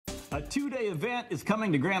A two-day event is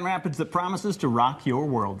coming to Grand Rapids that promises to rock your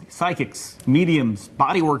world. Psychics, mediums,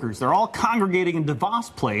 body workers, they're all congregating in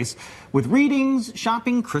DeVos Place with readings,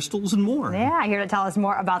 shopping, crystals, and more. Yeah, here to tell us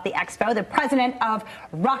more about the expo, the president of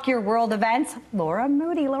Rock Your World Events, Laura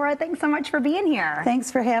Moody. Laura, thanks so much for being here. Thanks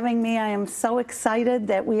for having me. I am so excited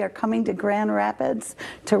that we are coming to Grand Rapids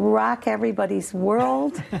to rock everybody's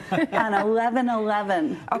world on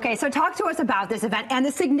 11/11. Okay, so talk to us about this event and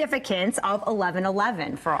the significance of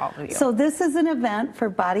 11/11 for all of you. So this is an event for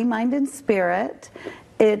body, mind, and spirit.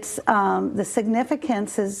 It's the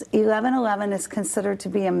significance is 11/11 is considered to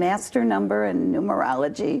be a master number in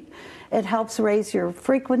numerology. It helps raise your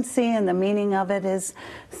frequency, and the meaning of it is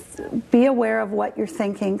be aware of what you're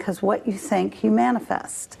thinking, because what you think, you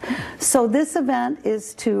manifest. So this event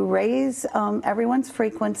is to raise everyone's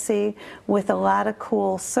frequency with a lot of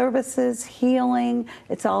cool services, healing.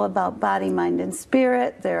 It's all about body, mind, and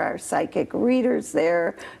spirit. There are psychic readers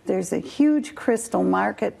there. There's a huge crystal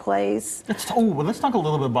marketplace. Let's talk a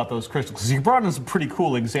little bit about those crystals, because you brought in some pretty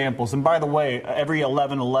cool examples. And by the way, every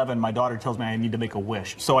 11/11, my daughter tells me I need to make a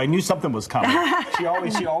wish. So I knew something was coming. She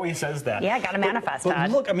always says that. Yeah, got to manifest but that.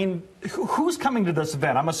 Look, I mean, who's coming to this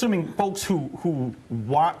event? I'm assuming folks who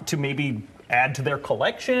want to maybe add to their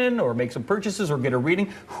collection or make some purchases or get a reading.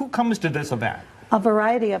 Who comes to this event? A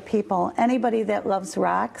variety of people. Anybody that loves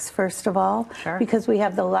rocks, first of all, sure, because we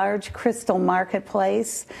have the large crystal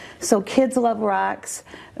marketplace. So kids love rocks.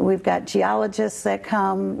 We've got geologists that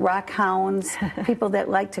come, rock hounds, people that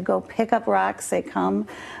like to go pick up rocks, they come.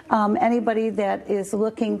 Anybody that is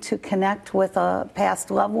looking to connect with a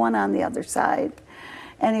past loved one on the other side.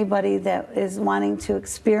 Anybody that is wanting to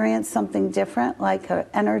experience something different, like an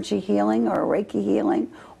energy healing or a Reiki healing.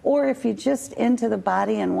 Or if you're just into the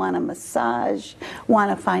body and want a massage, want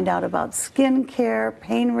to find out about skincare,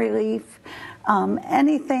 pain relief,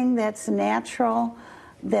 anything that's natural,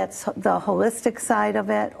 that's the holistic side of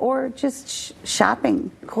it, or just shopping,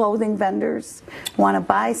 clothing vendors, want to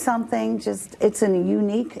buy something, it's a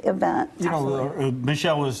unique event. You know,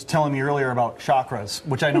 Michelle was telling me earlier about chakras,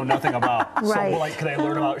 which I know nothing about. Right. So, like, can I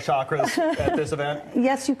learn about chakras at this event?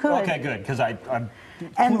 Yes, you could. Okay, good, because I'm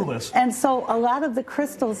clueless. And so a lot of the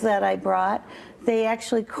crystals that I brought, they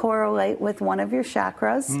actually correlate with one of your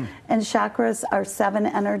chakras. And chakras are 7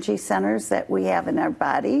 energy centers that we have in our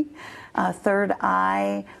body. Third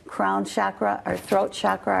eye, crown chakra, our throat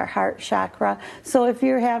chakra, our heart chakra. So if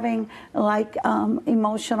you're having like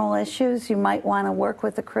emotional issues, you might want to work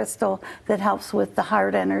with a crystal that helps with the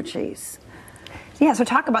heart energies. Yeah, so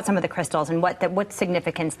talk about some of the crystals and what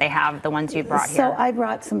significance they have, the ones you brought here. So I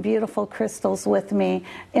brought some beautiful crystals with me.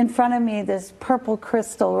 In front of me, this purple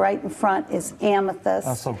crystal right in front is amethyst.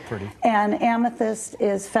 That's so pretty. And amethyst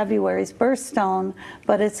is February's birthstone,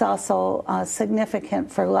 but it's also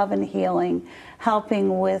significant for love and healing,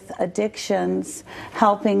 helping with addictions,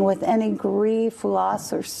 helping with any grief,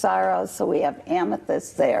 loss, or sorrow. So we have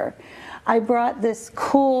amethyst there. I brought this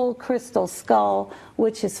cool crystal skull,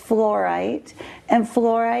 which is fluorite, and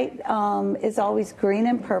fluorite is always green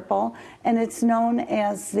and purple, and it's known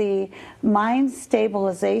as the mind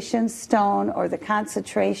stabilization stone, or the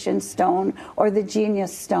concentration stone, or the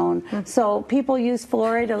genius stone. So people use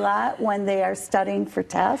fluorite a lot when they are studying for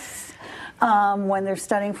tests. When they're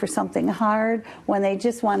studying for something hard, when they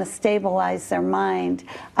just want to stabilize their mind.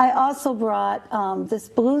 I also brought this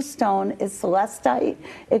blue stone is celestite.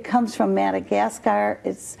 It comes from Madagascar.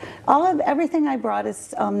 It's everything I brought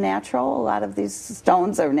is natural. A lot of these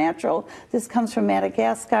stones are natural. This comes from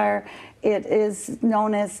Madagascar. It is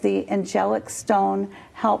known as the angelic stone,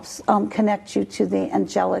 helps connect you to the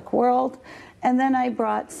angelic world. And then I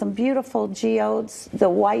brought some beautiful geodes, the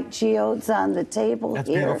white geodes on the table here. That's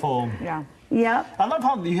beautiful. Yeah. Yep. I love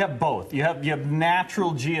how you have both. You have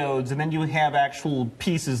natural geodes, and then you have actual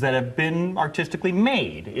pieces that have been artistically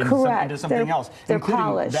made into something else. They're including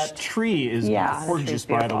polished. That tree is gorgeous,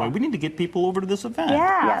 by the way. We need to get people over to this event.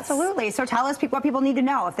 Yeah, Yes. absolutely. So tell us what people need to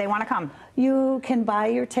know if they want to come. You can buy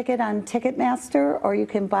your ticket on Ticketmaster, or you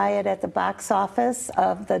can buy it at the box office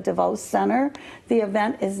of the DeVos Center. The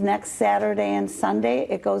event is next Saturday and Sunday.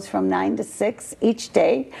 It goes from 9 to 6 each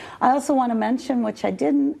day. I also want to mention, which I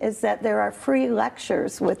didn't, is that there are free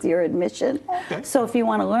lectures with your admission. Okay. So if you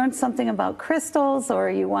want to learn something about crystals, or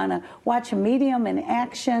you want to watch a medium in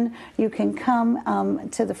action, you can come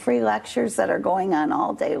to the free lectures that are going on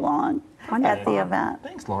all day long at the event.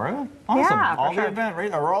 Thanks, Laura. Awesome. Yeah, all the event,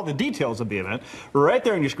 right, or all the details of the event, right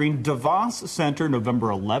there on your screen. DeVos Center, November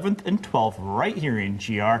 11th and 12th, right here in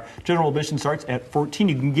GR. General admission starts at 14.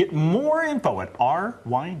 You can get more info at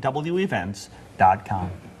rywevents.com.